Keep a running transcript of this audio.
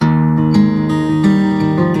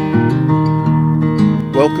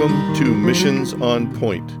Welcome to Missions on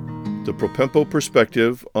Point, the Propempo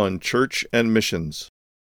perspective on church and missions.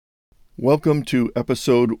 Welcome to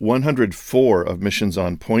episode 104 of Missions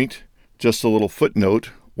on Point. Just a little footnote,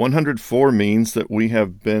 104 means that we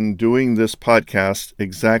have been doing this podcast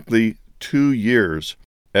exactly 2 years,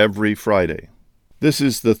 every Friday. This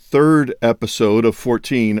is the third episode of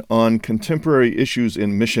 14 on contemporary issues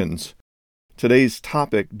in missions. Today's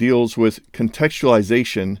topic deals with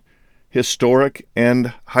contextualization, historic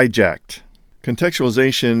and hijacked.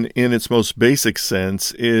 Contextualization in its most basic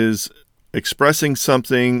sense is expressing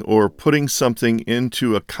something or putting something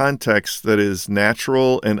into a context that is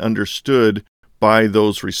natural and understood by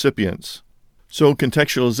those recipients. So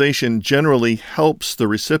contextualization generally helps the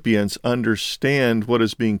recipients understand what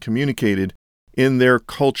is being communicated in their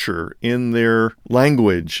culture, in their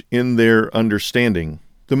language, in their understanding.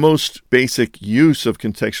 The most basic use of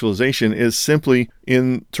contextualization is simply,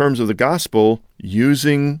 in terms of the gospel,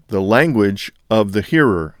 using the language of the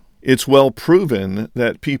hearer. It's well proven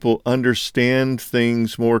that people understand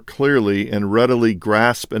things more clearly and readily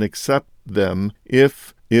grasp and accept them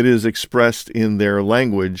if it is expressed in their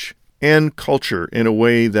language and culture in a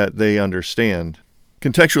way that they understand.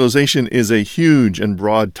 Contextualization is a huge and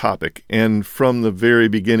broad topic, and from the very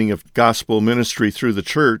beginning of gospel ministry through the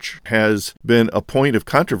church has been a point of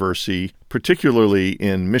controversy, particularly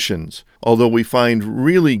in missions. Although we find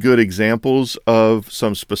really good examples of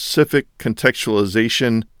some specific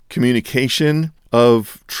contextualization communication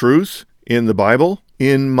of truth in the Bible,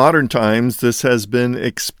 in modern times, this has been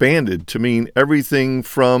expanded to mean everything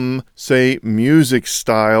from, say, music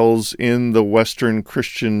styles in the Western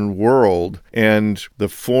Christian world and the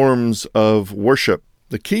forms of worship.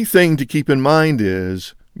 The key thing to keep in mind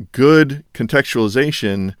is good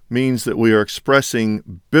contextualization means that we are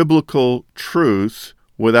expressing biblical truth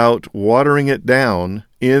without watering it down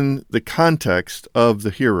in the context of the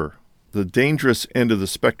hearer. The dangerous end of the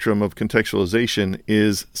spectrum of contextualization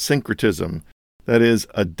is syncretism. That is,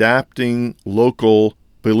 adapting local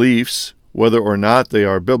beliefs, whether or not they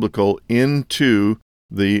are biblical, into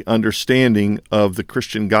the understanding of the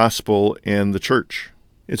Christian gospel and the church.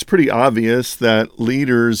 It's pretty obvious that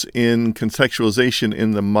leaders in contextualization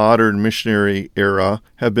in the modern missionary era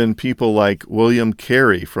have been people like William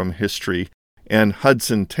Carey from history and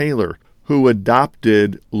Hudson Taylor, who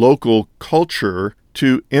adopted local culture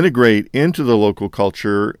to integrate into the local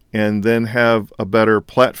culture and then have a better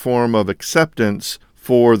platform of acceptance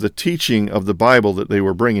for the teaching of the Bible that they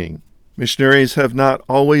were bringing. Missionaries have not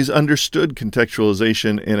always understood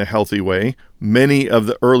contextualization in a healthy way. Many of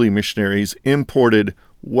the early missionaries imported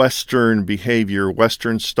Western behavior,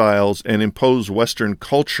 Western styles, and imposed Western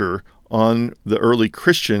culture on the early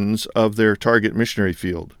Christians of their target missionary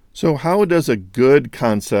field. So how does a good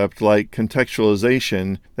concept like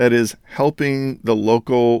contextualization, that is helping the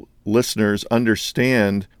local listeners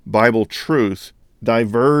understand Bible truth,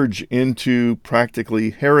 diverge into practically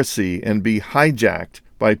heresy and be hijacked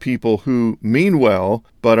by people who mean well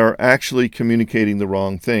but are actually communicating the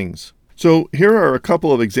wrong things? So here are a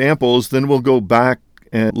couple of examples, then we'll go back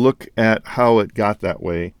and look at how it got that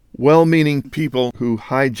way. Well-meaning people who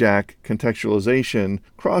hijack contextualization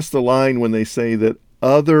cross the line when they say that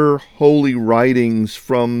other holy writings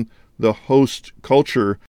from the host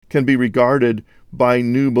culture can be regarded by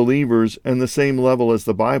new believers on the same level as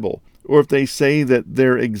the Bible. Or if they say that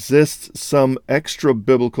there exists some extra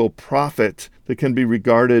biblical prophet that can be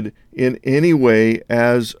regarded in any way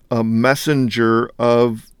as a messenger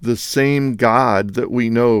of the same God that we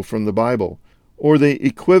know from the Bible. Or they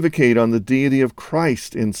equivocate on the deity of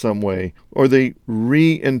Christ in some way, or they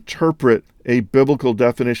reinterpret a biblical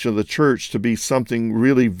definition of the church to be something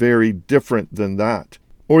really very different than that.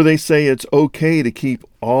 Or they say it's okay to keep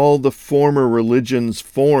all the former religion's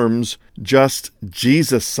forms, just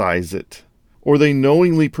Jesus-size it. Or they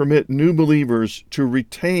knowingly permit new believers to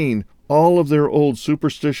retain all of their old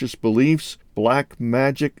superstitious beliefs, black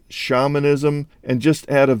magic, shamanism, and just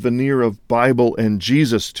add a veneer of Bible and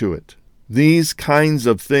Jesus to it. These kinds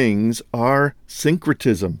of things are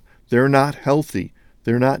syncretism. They're not healthy.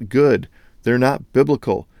 They're not good. They're not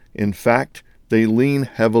biblical. In fact, they lean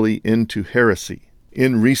heavily into heresy.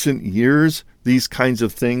 In recent years, these kinds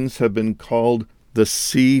of things have been called the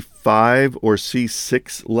C5 or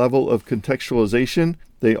C6 level of contextualization.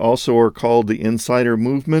 They also are called the insider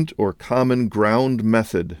movement or common ground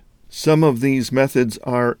method. Some of these methods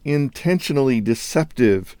are intentionally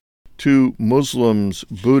deceptive to Muslims,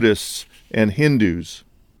 Buddhists, and Hindus.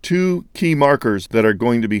 Two key markers that are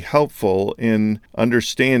going to be helpful in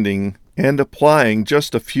understanding and applying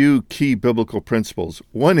just a few key biblical principles.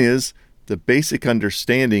 One is the basic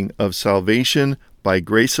understanding of salvation by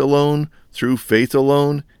grace alone, through faith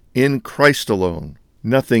alone, in Christ alone.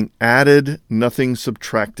 Nothing added, nothing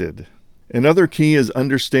subtracted. Another key is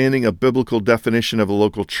understanding a biblical definition of a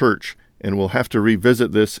local church, and we'll have to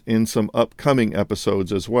revisit this in some upcoming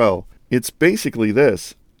episodes as well. It's basically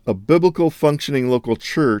this: a biblical functioning local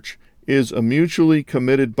church is a mutually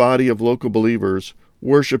committed body of local believers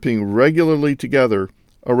worshiping regularly together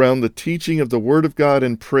around the teaching of the Word of God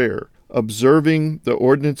and prayer, observing the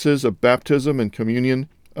ordinances of baptism and communion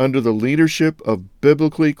under the leadership of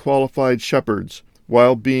biblically qualified shepherds,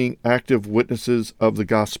 while being active witnesses of the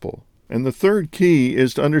gospel. And the third key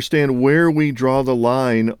is to understand where we draw the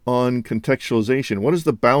line on contextualization. What is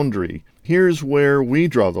the boundary? Here's where we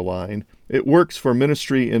draw the line. It works for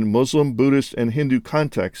ministry in Muslim, Buddhist, and Hindu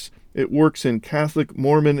contexts. It works in Catholic,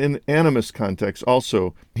 Mormon, and animist contexts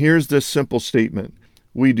also. Here's this simple statement: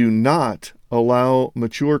 we do not allow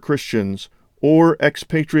mature Christians or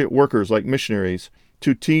expatriate workers like missionaries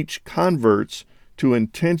to teach converts to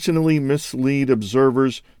intentionally mislead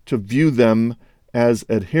observers to view them as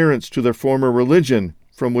adherents to their former religion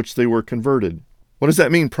from which they were converted. What does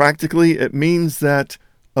that mean practically? It means that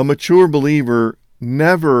a mature believer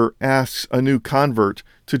never asks a new convert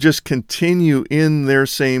to just continue in their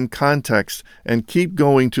same context and keep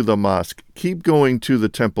going to the mosque, keep going to the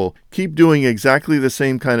temple, keep doing exactly the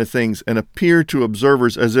same kind of things and appear to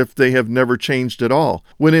observers as if they have never changed at all,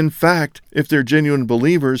 when in fact, if they're genuine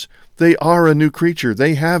believers, they are a new creature.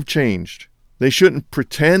 They have changed. They shouldn't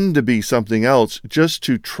pretend to be something else just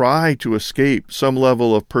to try to escape some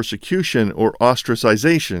level of persecution or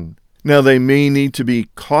ostracization. Now, they may need to be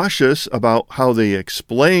cautious about how they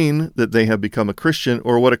explain that they have become a Christian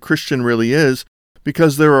or what a Christian really is,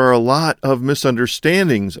 because there are a lot of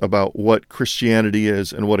misunderstandings about what Christianity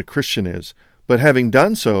is and what a Christian is. But having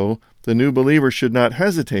done so, the new believer should not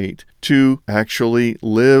hesitate to actually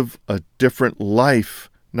live a different life.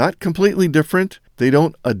 Not completely different. They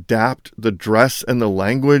don't adapt the dress and the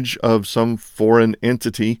language of some foreign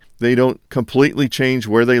entity. They don't completely change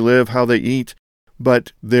where they live, how they eat.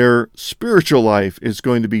 But their spiritual life is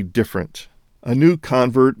going to be different. A new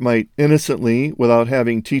convert might innocently, without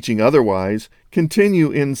having teaching otherwise,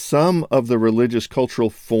 continue in some of the religious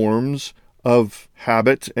cultural forms of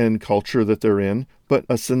habit and culture that they're in, but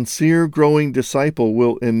a sincere growing disciple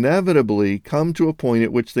will inevitably come to a point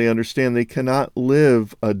at which they understand they cannot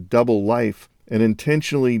live a double life and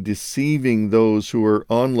intentionally deceiving those who are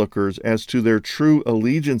onlookers as to their true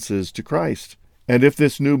allegiances to Christ. And if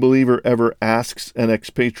this new believer ever asks an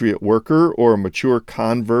expatriate worker or a mature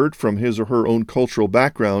convert from his or her own cultural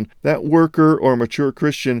background, that worker or mature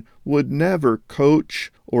Christian would never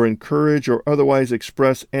coach or encourage or otherwise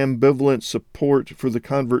express ambivalent support for the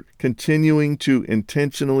convert continuing to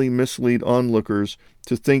intentionally mislead onlookers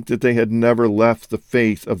to think that they had never left the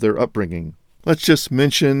faith of their upbringing. Let's just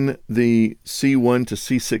mention the C1 to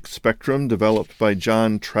C6 spectrum developed by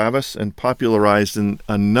John Travis and popularized in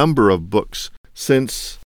a number of books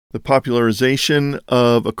since the popularization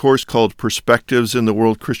of a course called Perspectives in the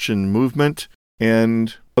World Christian Movement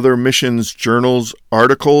and other missions journals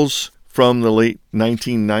articles from the late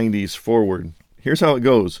 1990s forward. Here's how it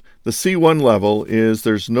goes. The C1 level is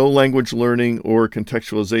there's no language learning or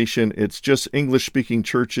contextualization. It's just English-speaking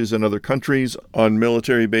churches in other countries, on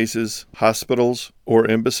military bases, hospitals, or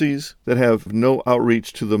embassies that have no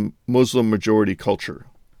outreach to the Muslim majority culture.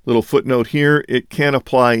 Little footnote here, it can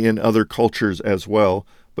apply in other cultures as well,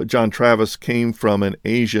 but John Travis came from an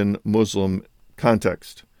Asian Muslim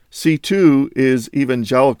context. C2 is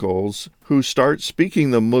evangelicals who start speaking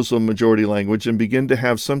the Muslim majority language and begin to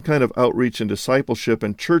have some kind of outreach and discipleship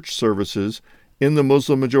and church services in the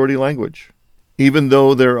Muslim majority language. Even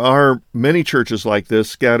though there are many churches like this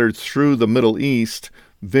scattered through the Middle East,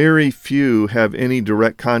 very few have any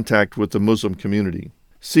direct contact with the Muslim community.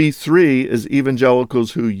 C3 is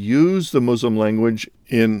evangelicals who use the Muslim language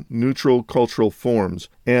in neutral cultural forms,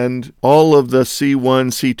 and all of the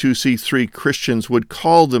C1, C2, C3 Christians would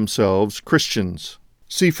call themselves Christians.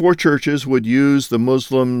 C4 churches would use the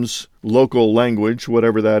Muslims' local language,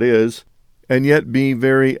 whatever that is, and yet be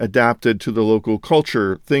very adapted to the local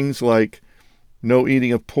culture. Things like no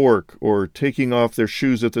eating of pork, or taking off their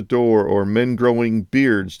shoes at the door, or men growing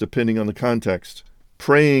beards, depending on the context.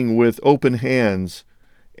 Praying with open hands,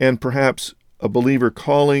 and perhaps a believer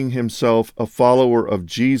calling himself a follower of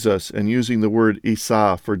Jesus and using the word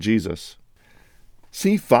Isa for Jesus.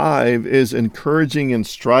 C5 is encouraging and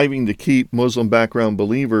striving to keep Muslim background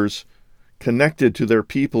believers connected to their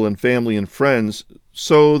people and family and friends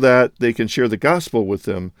so that they can share the gospel with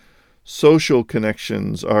them. Social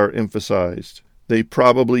connections are emphasized. They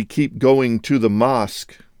probably keep going to the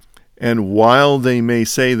mosque. And while they may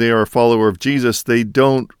say they are a follower of Jesus, they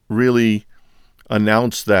don't really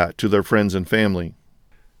announce that to their friends and family.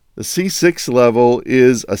 The C6 level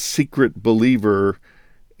is a secret believer,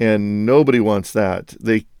 and nobody wants that.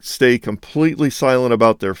 They stay completely silent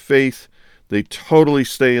about their faith. They totally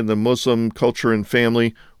stay in the Muslim culture and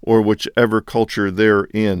family, or whichever culture they're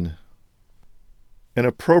in. An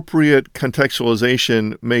appropriate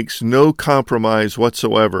contextualization makes no compromise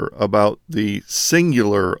whatsoever about the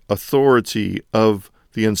singular authority of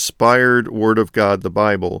the inspired Word of God, the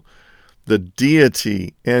Bible, the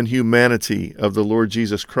deity and humanity of the Lord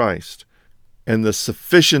Jesus Christ, and the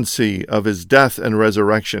sufficiency of His death and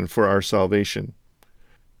resurrection for our salvation.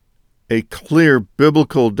 A clear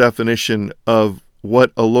biblical definition of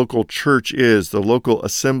what a local church is, the local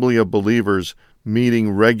assembly of believers meeting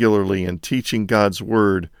regularly and teaching God's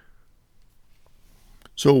Word.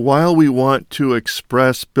 So while we want to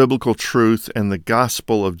express biblical truth and the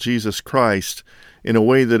gospel of Jesus Christ in a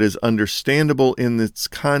way that is understandable in its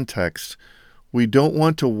context, we don't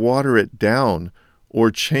want to water it down or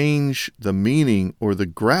change the meaning or the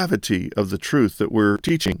gravity of the truth that we're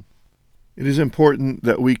teaching. It is important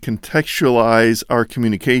that we contextualize our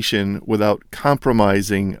communication without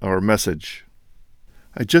compromising our message.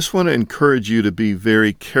 I just want to encourage you to be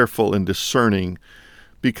very careful and discerning,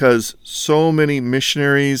 because so many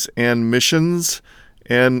missionaries and missions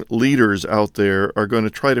and leaders out there are going to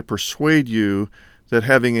try to persuade you that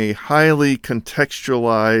having a highly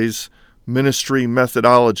contextualized ministry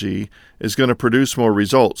methodology is going to produce more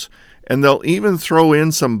results. And they'll even throw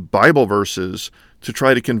in some Bible verses to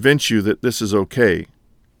try to convince you that this is okay.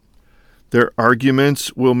 Their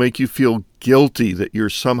arguments will make you feel guilty that you're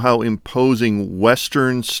somehow imposing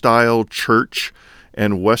Western-style church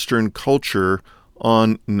and Western culture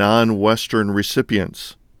on non-Western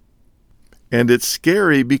recipients. And it's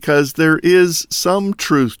scary because there is some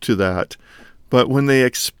truth to that, but when they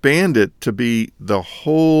expand it to be the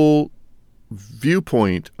whole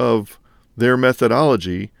viewpoint of their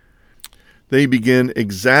methodology, they begin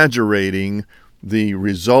exaggerating the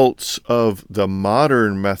results of the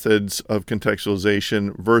modern methods of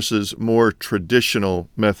contextualization versus more traditional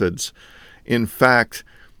methods. In fact,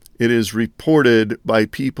 it is reported by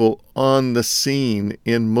people on the scene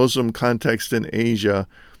in Muslim context in Asia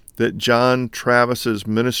that John Travis's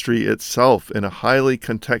ministry itself, in a highly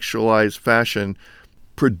contextualized fashion,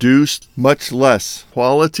 produced much less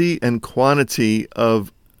quality and quantity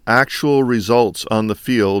of actual results on the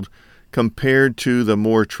field compared to the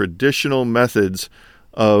more traditional methods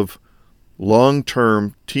of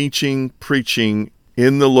long-term teaching, preaching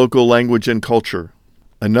in the local language and culture.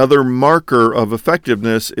 Another marker of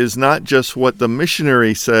effectiveness is not just what the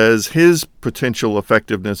missionary says his potential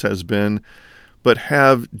effectiveness has been, but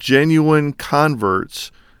have genuine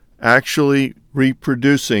converts actually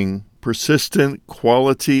reproducing persistent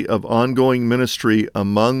quality of ongoing ministry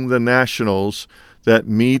among the nationals that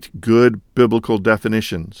meet good biblical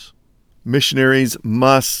definitions. Missionaries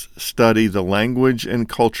must study the language and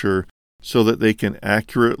culture so that they can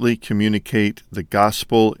accurately communicate the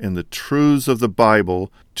gospel and the truths of the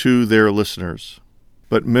Bible to their listeners.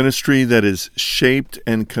 But ministry that is shaped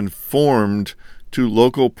and conformed to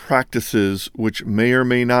local practices which may or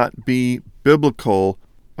may not be biblical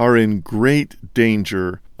are in great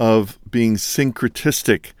danger of being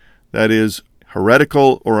syncretistic, that is,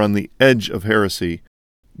 heretical or on the edge of heresy.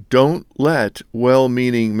 Don't let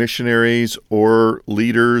well-meaning missionaries or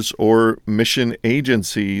leaders or mission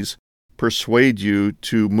agencies persuade you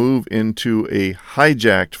to move into a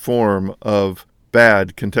hijacked form of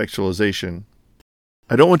bad contextualization.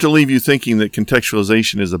 I don't want to leave you thinking that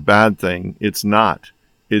contextualization is a bad thing. It's not.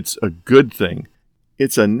 It's a good thing.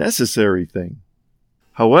 It's a necessary thing.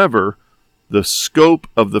 However, the scope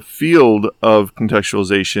of the field of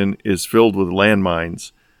contextualization is filled with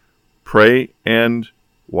landmines. Pray and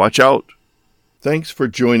watch out. Thanks for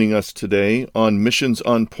joining us today on Missions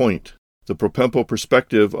on Point, the Propempo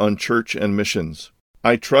perspective on church and missions.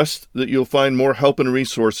 I trust that you'll find more help and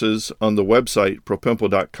resources on the website,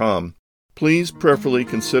 propempo.com. Please prayerfully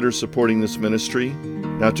consider supporting this ministry.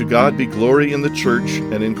 Now to God be glory in the church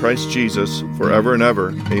and in Christ Jesus forever and ever.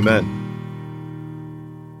 Amen.